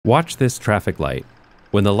Watch this traffic light.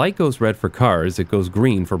 When the light goes red for cars, it goes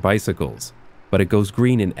green for bicycles, but it goes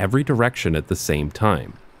green in every direction at the same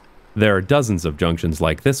time. There are dozens of junctions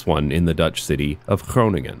like this one in the Dutch city of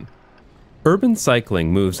Groningen. Urban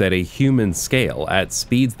cycling moves at a human scale at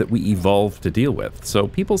speeds that we evolved to deal with, so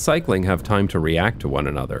people cycling have time to react to one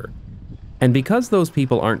another. And because those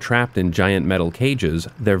people aren't trapped in giant metal cages,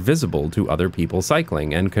 they're visible to other people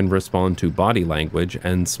cycling and can respond to body language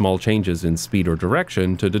and small changes in speed or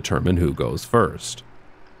direction to determine who goes first.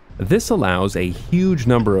 This allows a huge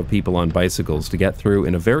number of people on bicycles to get through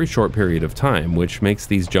in a very short period of time, which makes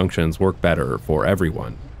these junctions work better for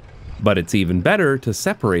everyone. But it's even better to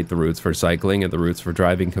separate the routes for cycling and the routes for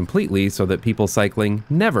driving completely so that people cycling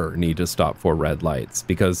never need to stop for red lights,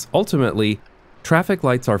 because ultimately, traffic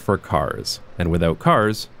lights are for cars, and without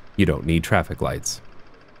cars, you don't need traffic lights.